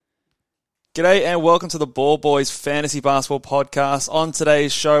G'day and welcome to the Ball Boys Fantasy Basketball Podcast. On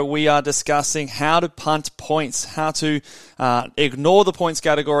today's show, we are discussing how to punt points, how to ignore the points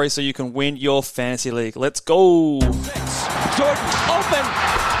category so you can win your fantasy league. Let's go! Jordan open.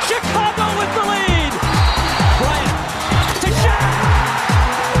 Chicago with the lead. Bryant to Shaq.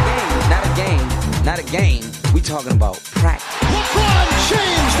 Not a game. We talking about practice. LeBron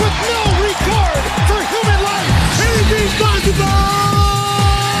James with no regard for human life. Anything's possible.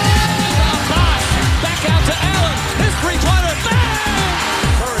 Back out to Allen. His three-pointer. Bang!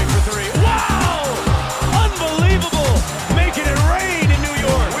 Curry for three. Wow! Unbelievable. Making it rain in New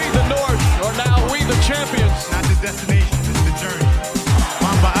York. We the North are now we the champions. Not the destination, it's the journey.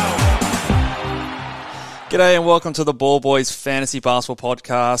 Mamba out. G'day and welcome to the Ball Boys Fantasy Basketball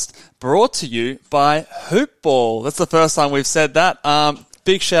Podcast, brought to you by Hoopball. That's the first time we've said that.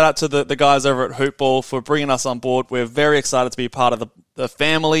 Big shout out to the guys over at Hoopball for bringing us on board. We're very excited to be part of the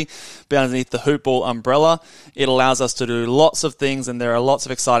family, be underneath the Hoopball umbrella. It allows us to do lots of things, and there are lots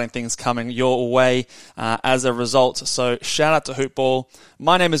of exciting things coming your way as a result. So shout out to Hoopball.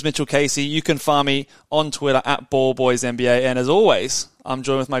 My name is Mitchell Casey. You can find me on Twitter at BallBoysNBA. And as always, I'm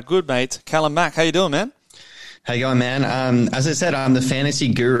joined with my good mate, Callum Mack. How you doing, man? How you going, man? As I said, I'm the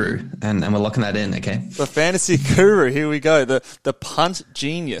fantasy guru, and we're locking that in, okay? The fantasy guru. Here we go. The punt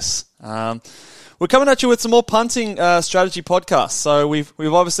genius. We're coming at you with some more punting strategy podcasts. So we've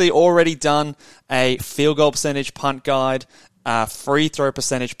obviously already done a field goal percentage punt guide, free throw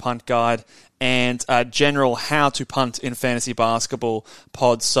percentage punt guide, and general how to punt in fantasy basketball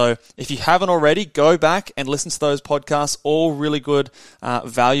pods. So if you haven't already, go back and listen to those podcasts. All really good,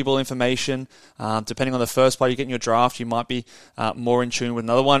 valuable information. Depending on the first player you get in your draft, you might be more in tune with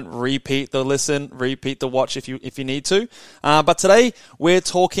another one. Repeat the listen, repeat the watch if you need to. But today we're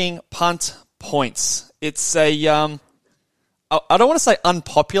talking punt points. It's a I don't want to say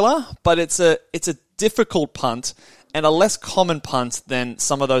unpopular, but it's a difficult punt and a less common punt than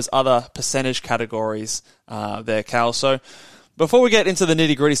some of those other percentage categories there, Cal. So before we get into the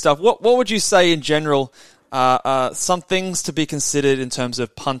nitty-gritty stuff, what would you say in general some things to be considered in terms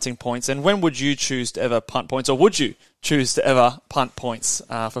of punting points, and when would you choose to ever punt points, or would you choose to ever punt points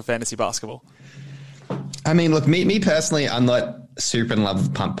for fantasy basketball? I mean, look, me personally, I'm not super in love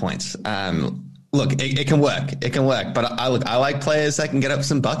with punt points. Look, it can work. It can work. But I like players that can get up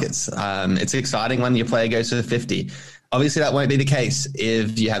some buckets. It's exciting when your player goes to 50. Obviously, that won't be the case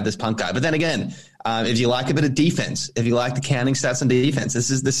if you have this punt guy. But then again, if you like a bit of defense, if you like the counting stats on defense, this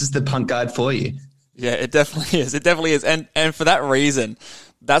is the punt guide for you. Yeah, it definitely is. It definitely is. And for that reason,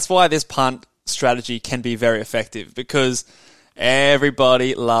 that's why this punt strategy can be very effective, because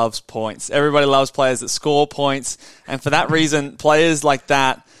everybody loves points. Everybody loves players that score points. And for that reason, players like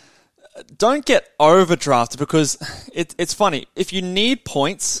that don't get overdrafted, because it's funny. If you need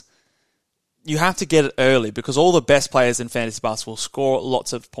points, you have to get it early, because all the best players in fantasy basketball score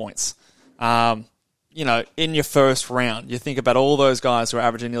lots of points. In your first round, you think about all those guys who are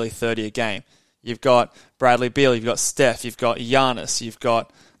averaging nearly 30 a game. You've got Bradley Beal, you've got Steph, you've got Giannis, you've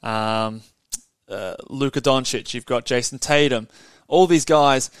got Luka Doncic, you've got Jason Tatum. All these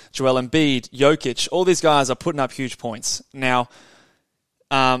guys, Joel Embiid, Jokic, all these guys are putting up huge points. Now,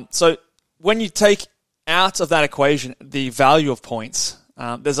 so when you take out of that equation the value of points,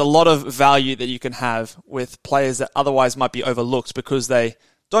 there's a lot of value that you can have with players that otherwise might be overlooked because they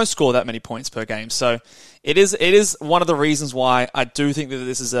don't score that many points per game. So it is one of the reasons why I do think that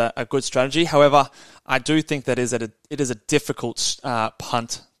this is a good strategy. However, I do think that it is a difficult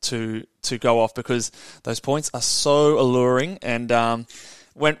punt to go off, because those points are so alluring. And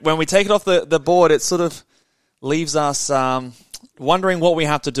when we take it off the board, it sort of leaves us wondering what we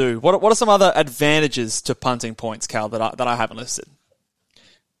have to do. What are some other advantages to punting points, Cal, that I haven't listed?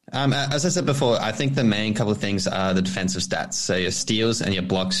 As I said before, I think the main couple of things are the defensive stats. So your steals and your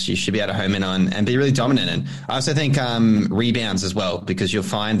blocks, you should be able to home in on and be really dominant in. I also think rebounds as well, because you'll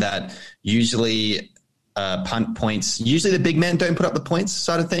find that usually punt points, usually the big men don't put up the points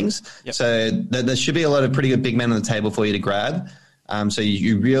side of things. Yep. So there should be a lot of pretty good big men on the table for you to grab. So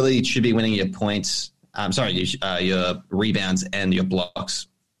you really should be winning your points. Your rebounds and your blocks.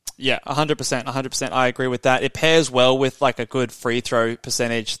 Yeah, 100%. I agree with that. It pairs well with like a good free throw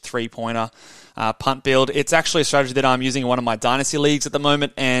percentage, three-pointer punt build. It's actually a strategy that I'm using in one of my dynasty leagues at the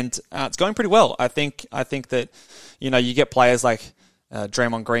moment, and it's going pretty well. I think that, you get players like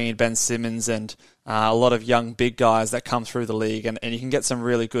Draymond Green, Ben Simmons, and a lot of young big guys that come through the league, and you can get some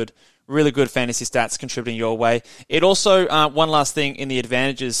really good fantasy stats contributing your way. It also, one last thing in the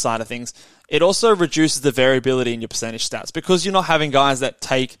advantages side of things, it also reduces the variability in your percentage stats, because you're not having guys that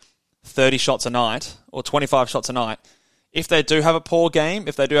take 30 shots a night or 25 shots a night. if they do have a poor game,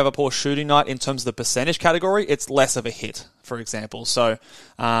 if they do have a poor shooting night in terms of the percentage category, it's less of a hit, for example. So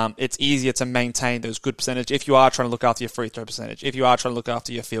it's easier to maintain those good percentage if you are trying to look after your free throw percentage, if you are trying to look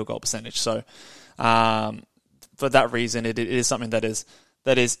after your field goal percentage. So for that reason, it is something that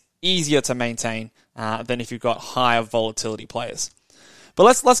is easier to maintain than if you've got higher volatility players.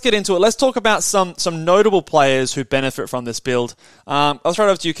 But let's get into it. Let's talk about some notable players who benefit from this build. I'll throw it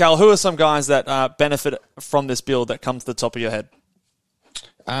over to you, Cal. Who are some guys that benefit from this build that come to the top of your head?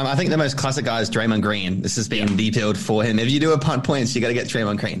 I think the most classic guy is Draymond Green. This has been the build for him. If you do a punt points, you got to get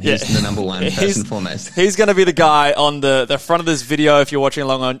Draymond Green. He's the number one, first and foremost. He's going to be the guy on the front of this video if you're watching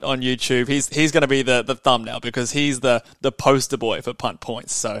along on YouTube. He's going to be the thumbnail because he's the poster boy for punt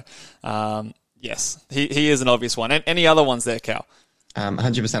points. So, yes, he is an obvious one. And any other ones there, Cal?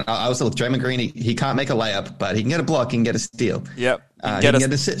 100%. I also look, Draymond Green, he can't make a layup, but he can get a block, he can get a steal. Yep. He can get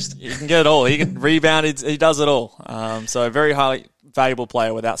an assist. He can get it all. He can rebound. He does it all. So a very highly valuable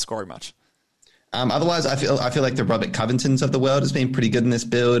player without scoring much. Otherwise, I feel like the Robert Covingtons of the world has been pretty good in this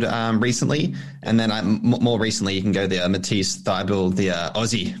build recently. And then more recently, you can go the Matisse Thybulle, the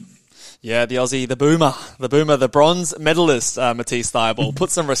Aussie. Yeah, the Aussie, the boomer, the bronze medalist, Matisse Thybulle.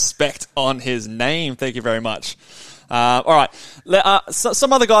 Put some respect on his name. Thank you very much. All right.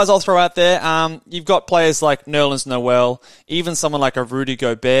 Some other guys I'll throw out there. You've got players like Nerlens Noel, even someone like a Rudy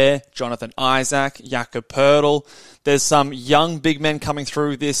Gobert, Jonathan Isaac, Jakob Poeltl. There's some young big men coming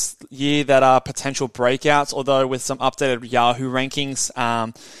through this year that are potential breakouts, although with some updated Yahoo rankings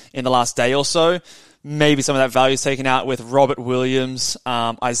in the last day or so, maybe some of that value is taken out with Robert Williams,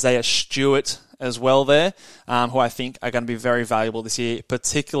 Isaiah Stewart as well there, who I think are going to be very valuable this year,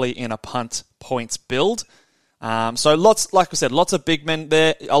 particularly in a punt points build. So like I said, lots of big men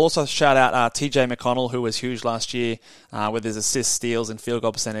there. I'll also shout out TJ McConnell, who was huge last year with his assists, steals, and field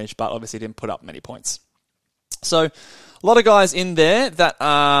goal percentage, but obviously didn't put up many points. So a lot of guys in there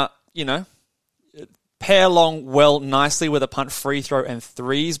that pair along well nicely with a punt, free throw, and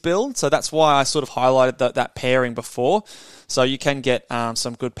threes build. So that's why I sort of highlighted that pairing before. So you can get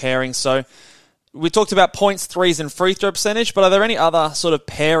some good pairings. So we talked about points, threes, and free throw percentage, but are there any other sort of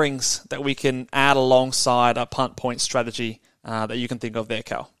pairings that we can add alongside a punt point strategy that you can think of there,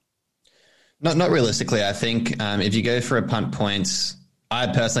 Cal? Not realistically. I think if you go for a punt points,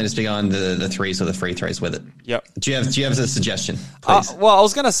 I'd personally just be going the threes or the free throws with it. Yep. Do you have a suggestion, please? Well, I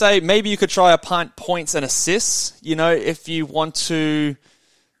was going to say maybe you could try a punt points and assists. If you want to.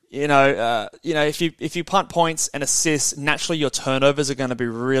 If you punt points and assists, naturally your turnovers are going to be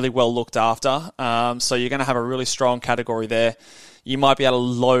really well looked after. So you're going to have a really strong category there. You might be able to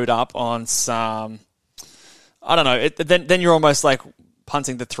load up on some, I don't know. Then you're almost like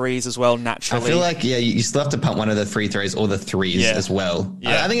punting the threes as well naturally. I feel like, you still have to punt one of the free throws or the threes as well.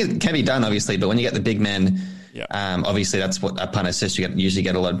 Yeah. I think it can be done, obviously, but when you get the big men, obviously that's what a punt assist, you usually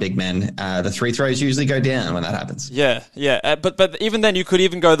get a lot of big men. The free throws usually go down when that happens. Yeah. But even then, you could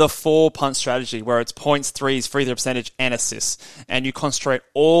even go the 4-punt strategy where it's points, threes, free throw percentage, and assists. And you concentrate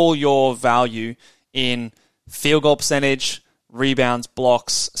all your value in field goal percentage, rebounds,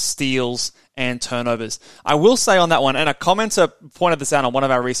 blocks, steals, and turnovers. I will say on that one, and a commenter pointed this out on one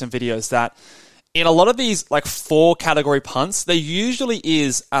of our recent videos, that in a lot of these 4-category punts, there usually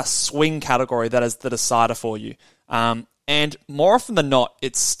is a swing category that is the decider for you. And more often than not,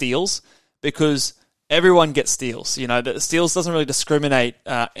 it's steals, because everyone gets steals. The steals doesn't really discriminate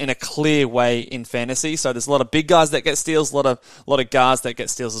in a clear way in fantasy. So there's a lot of big guys that get steals, a lot of guards that get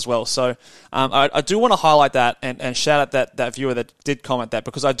steals as well. So I do want to highlight that and shout out that viewer that did comment that,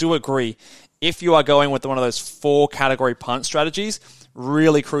 because I do agree. If you are going with one of those 4-category punt strategies,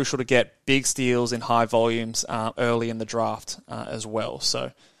 really crucial to get big steals in high volumes early in the draft as well.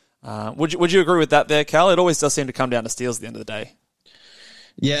 So would you agree with that there, Cal? It always does seem to come down to steals at the end of the day.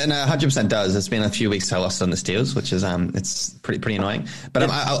 Yeah, no, 100% does. It's been a few weeks I lost on the steals, which is it's pretty annoying.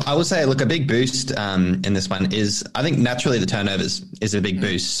 But I will say, look, a big boost in this one is, I think naturally the turnovers is a big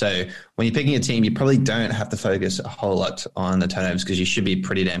boost. So when you're picking a team, you probably don't have to focus a whole lot on the turnovers because you should be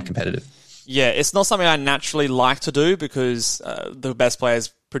pretty damn competitive. Yeah, it's not something I naturally like to do because the best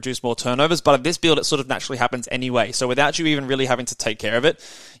players produce more turnovers, but at this build, it sort of naturally happens anyway. So without you even really having to take care of it,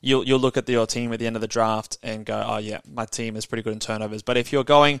 you'll look at your team at the end of the draft and go, oh yeah, my team is pretty good in turnovers. But if you're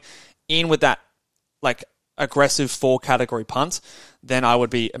going in with that aggressive 4-category punt, then I would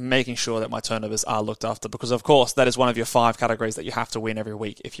be making sure that my turnovers are looked after, because of course that is one of your 5 categories that you have to win every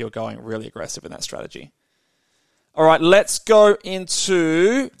week if you're going really aggressive in that strategy. All right, let's go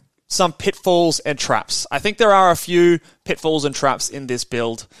into some pitfalls and traps. I think there are a few pitfalls and traps in this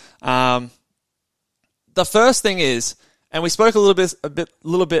build. The first thing is, and we spoke a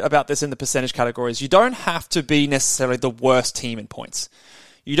little bit about this in the percentage categories. You don't have to be necessarily the worst team in points.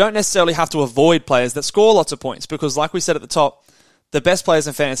 You don't necessarily have to avoid players that score lots of points because, like we said at the top, the best players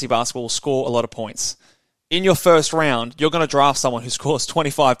in fantasy basketball score a lot of points. In your first round, you're going to draft someone who scores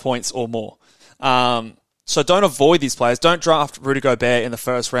 25 points or more. So don't avoid these players. Don't draft Rudy Gobert in the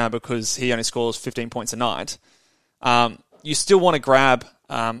first round because he only scores 15 points a night. You still want to grab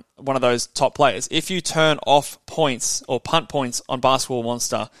one of those top players. If you turn off points or punt points on Basketball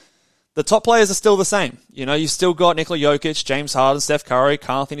Monster, the top players are still the same. You know, you've still got Nikola Jokic, James Harden, Steph Curry,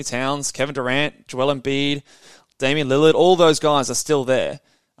 Karl Anthony Towns, Kevin Durant, Joel Embiid, Damian Lillard. All those guys are still there.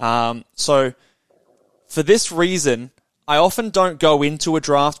 So for this reason, I often don't go into a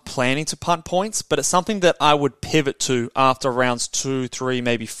draft planning to punt points, but it's something that I would pivot to after rounds 2, 3,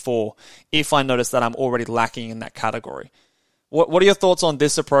 maybe 4, if I notice that I'm already lacking in that category. What are your thoughts on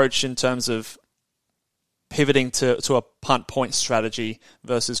this approach in terms of pivoting to a punt point strategy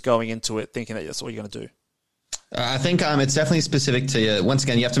versus going into it thinking that that's all you're going to do? I think it's definitely specific to you. Once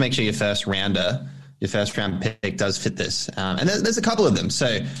again, you have to make sure your first round pick does fit this. And there's a couple of them.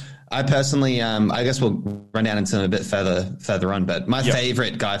 So I personally, I guess we'll run down into them a bit further on, but my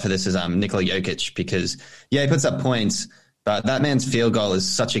favorite guy for this is Nikola Jokic because, he puts up points, but that man's field goal is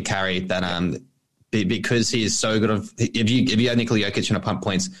such a carry that because he is so good. If you have Nikola Jokic in a punt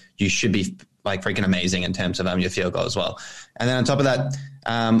points, you should be like freaking amazing in terms of your field goal as well. And then on top of that,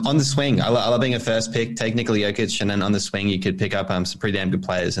 on the swing, I love being a first pick, take Nikola Jokic, and then on the swing, you could pick up some pretty damn good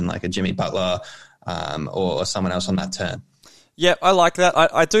players in like a Jimmy Butler or someone else on that turn. Yeah, I like that.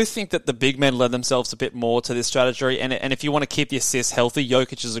 I do think that the big men lend themselves a bit more to this strategy, and if you want to keep the assists healthy,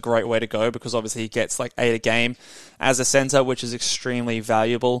 Jokic is a great way to go because obviously he gets like 8 a game as a center, which is extremely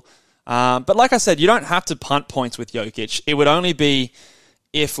valuable. But like I said, you don't have to punt points with Jokic. It would only be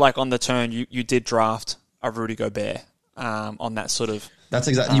if, like, on the turn, you did draft a Rudy Gobert on that sort of... That's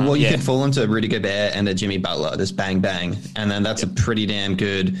exactly... you could fall into a Rudy Gobert and a Jimmy Butler, just bang, bang. And then that's a pretty damn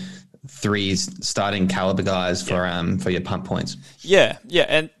good 3 starting caliber guys for your punt points. Yeah.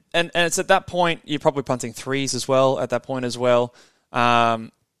 And it's at that point, you're probably punting 3s as well, at that point as well.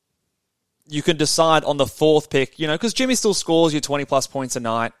 You can decide on the 4th pick, because Jimmy still scores you 20-plus points a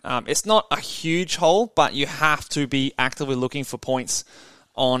night. It's not a huge hole, but you have to be actively looking for points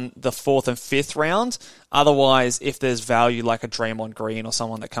on the 4th and 5th round. Otherwise, if there's value like a Draymond Green or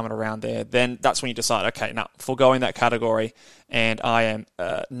someone that coming around there, then that's when you decide, okay, now foregoing that category, and I am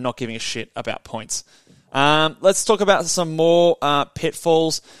not giving a shit about points. Let's talk about some more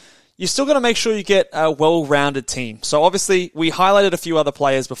pitfalls. You still got to make sure you get a well-rounded team. So obviously, we highlighted a few other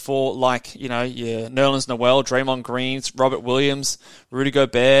players before, like, your Nerlens Noel, Draymond Greens, Robert Williams, Rudy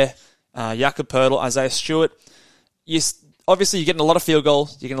Gobert, Jakob Poeltl, Isaiah Stewart. Obviously, you're getting a lot of field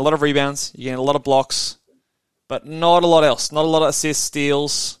goals, you're getting a lot of rebounds, you're getting a lot of blocks, but not a lot else. Not a lot of assists,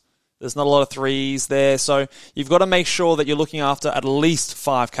 steals. There's not a lot of 3s there. So you've got to make sure that you're looking after at least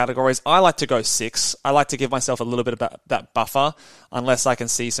 5 categories. I like to go 6. I like to give myself a little bit of that buffer unless I can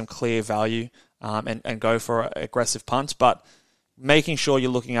see some clear value and go for an aggressive punt. But making sure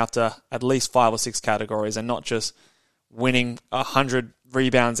you're looking after at least 5 or 6 categories and not just winning 100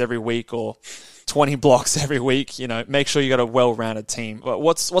 rebounds every week or 20 blocks every week. Make sure you got a well-rounded team.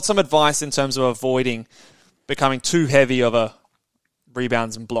 What's some advice in terms of avoiding becoming too heavy of a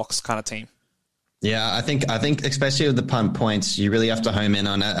rebounds and blocks kind of team? Yeah, I think especially with the punt points, you really have to home in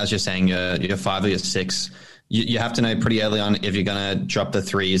on, as you're saying, your 5 or your 6. You have to know pretty early on if you're going to drop the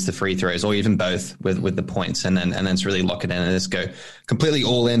 3s, the free throws, or even both with the points, and then it's really lock it in and just go completely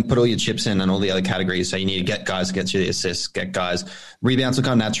all in, put all your chips in on all the other categories. So you need to get guys, get you the assists, get guys. Rebounds will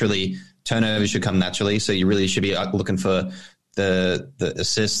come naturally. Turnovers should come naturally. So you really should be looking for the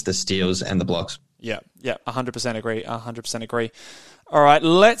assists, the steals, and the blocks. Yeah, 100% agree. 100% agree. All right,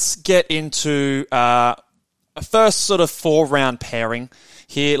 let's get into a first sort of 4-round pairing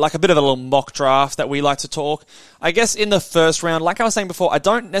here, like a bit of a little mock draft that we like to talk. I guess in the first round, like I was saying before, I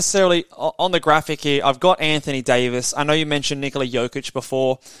don't necessarily, on the graphic here, I've got Anthony Davis. I know you mentioned Nikola Jokic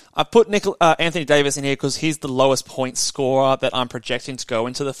before. I put Anthony Davis in here because he's the lowest point scorer that I'm projecting to go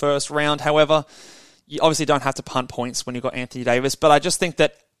into the first round. However, you obviously don't have to punt points when you've got Anthony Davis, but I just think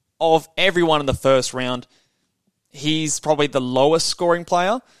that of everyone in the first round, he's probably the lowest scoring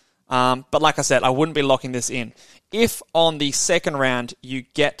player. But like I said, I wouldn't be locking this in. If on the second round you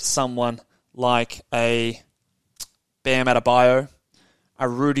get someone like a Bam Adebayo, a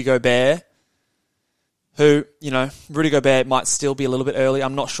Rudy Gobert, who, Rudy Gobert might still be a little bit early.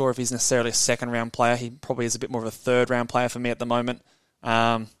 I'm not sure if he's necessarily a second-round player. He probably is a bit more of a third-round player for me at the moment.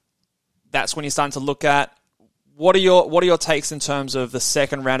 That's when you're starting to look at What are your takes in terms of the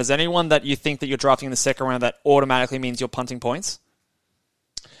second round? Is there anyone that you think that you're drafting in the second round that automatically means you're punting points?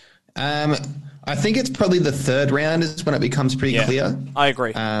 I think it's probably the third round is when it becomes pretty clear. I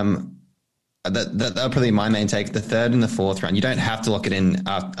agree. That'll probably be my main take. The third and the fourth round, you don't have to lock it in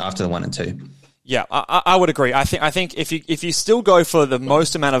after the 1 and 2. Yeah, I would agree. I think if you still go for the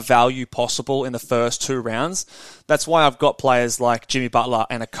most amount of value possible in the first 2 rounds, that's why I've got players like Jimmy Butler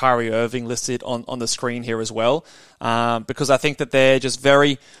and a Kyrie Irving listed on the screen here as well, because I think that they're just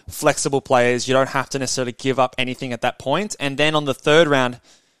very flexible players. You don't have to necessarily give up anything at that point. And then on the third round,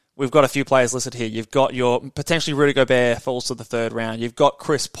 we've got a few players listed here. You've got your potentially Rudy Gobert falls to the third round. You've got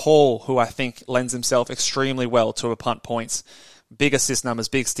Chris Paul, who I think lends himself extremely well to a punt points. Big assist numbers,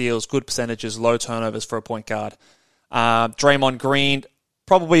 big steals, good percentages, low turnovers for a point guard. Draymond Green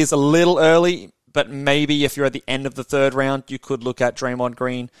probably is a little early, but maybe if you're at the end of the third round, you could look at Draymond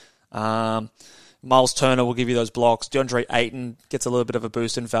Green. Miles Turner will give you those blocks. DeAndre Ayton gets a little bit of a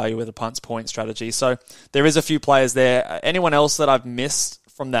boost in value with a punts point strategy. So there is a few players there. Anyone else that I've missed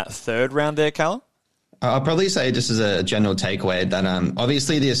from that third round there, Callum? I'll probably say just as a general takeaway that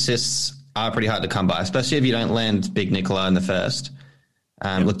obviously the assists are pretty hard to come by, especially if you don't land Big Nikola in the first.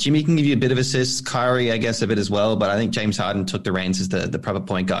 Look, Jimmy can give you a bit of assists, Kyrie, I guess, a bit as well, but I think James Harden took the reins as the proper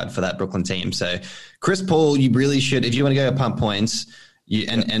point guard for that Brooklyn team. So Chris Paul, you really should, if you want to go pump points,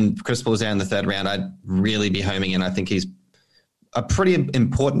 and Chris Paul's there in the third round, I'd really be homing in. I think he's a pretty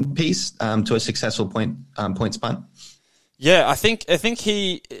important piece to a successful points punt. Yeah, I think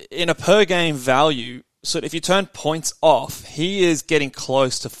he, in a per game value, so if you turn points off, he is getting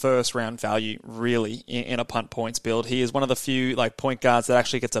close to first round value, really, in a punt points build. He is one of the few point guards that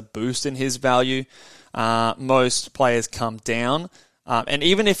actually gets a boost in his value. Most players come down. And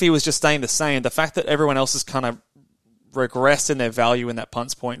even if he was just staying the same, the fact that everyone else has kind of regressed in their value in that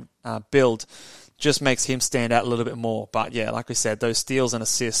punts point build just makes him stand out a little bit more. But yeah, like we said, those steals and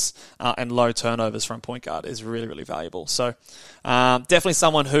assists and low turnovers from point guard is really, really valuable. So definitely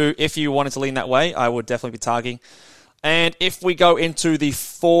someone who, if you wanted to lean that way, I would definitely be targeting. And if we go into the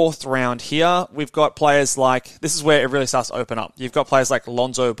fourth round here, we've got players like, this is where it really starts to open up. You've got players like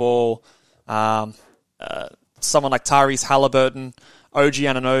Lonzo Ball, someone like Tyrese Halliburton, OG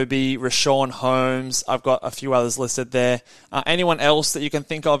Anunoby, Rashawn Holmes. I've got a few others listed there. Anyone else that you can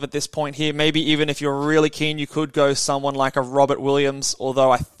think of at this point here? Maybe even if you're really keen, you could go someone like a Robert Williams,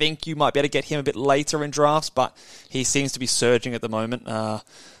 although I think you might be able to get him a bit later in drafts, but he seems to be surging at the moment,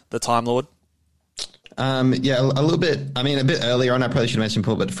 the Time Lord. Yeah, a little bit. I mean, a bit earlier on, I probably should have mentioned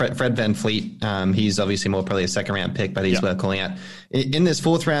Paul, but Fred VanVleet, he's obviously more probably a second round pick, but he's worth calling out. In this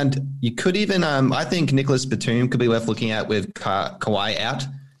fourth round, you could even, I think Nicholas Batum could be worth looking at with Kawhi out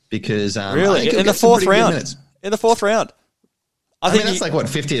because really in the fourth round. In the fourth round, I think that's like what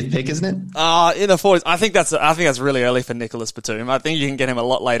 50th pick, isn't it? In the fourth, I think that's really early for Nicholas Batum. I think you can get him a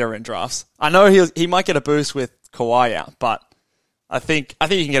lot later in drafts. I know he might get a boost with Kawhi out, but I think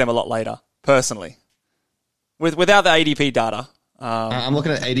you can get him a lot later personally. Without the ADP data. I'm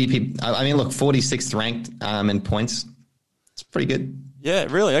looking at ADP. I mean, look, 46th ranked in points. It's pretty good. Yeah,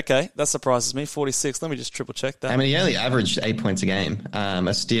 really? Okay. That surprises me. 46. Let me just triple check that. I mean, he only averaged 8 points a game.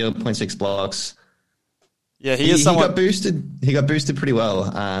 A steal, 0.6 blocks. Yeah, he is someone... He got boosted pretty well.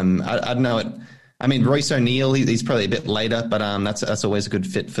 I don't know. I mean, Royce O'Neal, he's probably a bit later, but that's always a good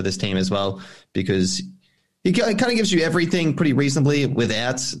fit for this team as well because... He kind of gives you everything pretty reasonably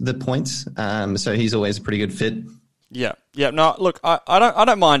without the points, so he's always a pretty good fit. Yeah. No, look, I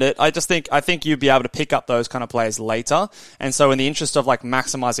don't mind it. I think you'd be able to pick up those kind of players later, and so in the interest of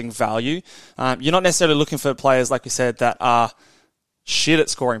maximizing value, you're not necessarily looking for players like you said that are shit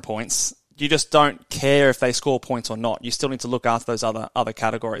at scoring points. You just don't care if they score points or not. You still need to look after those other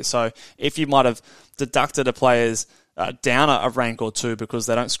categories. So if you might have deducted a player's down a rank or two because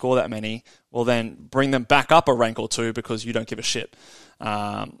they don't score that many, well then bring them back up a rank or two because you don't give a shit.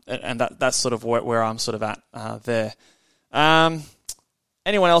 And that's sort of where I'm sort of at there.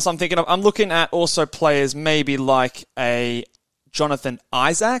 Anyone else I'm thinking of? I'm looking at also players maybe like a Jonathan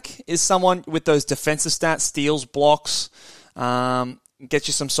Isaac is someone with those defensive stats, steals, blocks, gets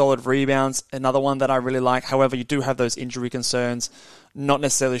you some solid rebounds. Another one that I really like. However, you do have those injury concerns. Not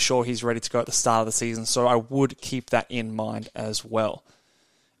necessarily sure he's ready to go at the start of the season, so I would keep that in mind as well.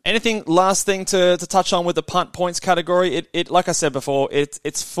 Anything last thing to touch on with the punt points category? It like I said before,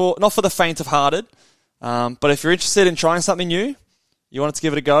 it's for not for the faint of hearted, but if you're interested in trying something new, you want to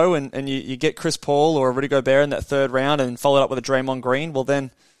give it a go, and you get Chris Paul or Rudy Gobert in that third round and follow it up with a Draymond Green, well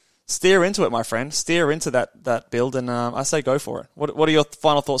then steer into it, my friend. Steer into that build, and I say go for it. What are your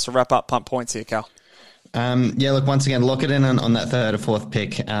final thoughts to wrap up punt points here, Cal? Look, once again, lock it in on that third or fourth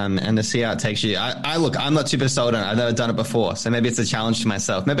pick, and to see how it takes you. I'm not super sold on it. I've never done it before, so maybe it's a challenge to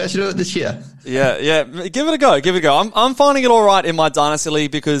myself. Maybe I should do it this year. Yeah. Give it a go. I'm finding it all right in my Dynasty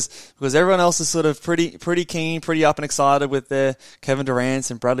League because everyone else is sort of pretty keen, pretty up and excited with their Kevin Durant's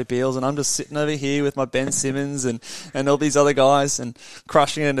and Bradley Beals, and I'm just sitting over here with my Ben Simmons and all these other guys and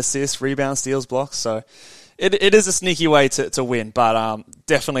crushing it in assists, rebounds, steals, blocks. So It is a sneaky way to win, but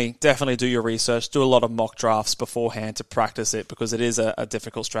definitely do your research. Do a lot of mock drafts beforehand to practice it because it is a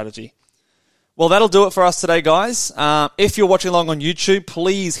difficult strategy. Well, that'll do it for us today, guys. If you're watching along on YouTube,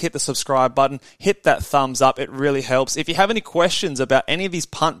 please hit the subscribe button. Hit that thumbs up. It really helps. If you have any questions about any of these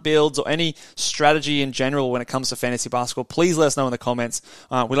punt builds or any strategy in general when it comes to fantasy basketball, please let us know in the comments.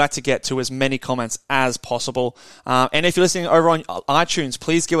 We like to get to as many comments as possible. And if you're listening over on iTunes,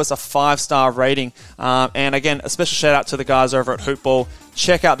 please give us a 5-star rating. And again, a special shout out to the guys over at Hoopball.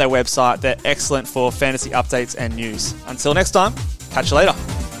 Check out their website. They're excellent for fantasy updates and news. Until next time, catch you later.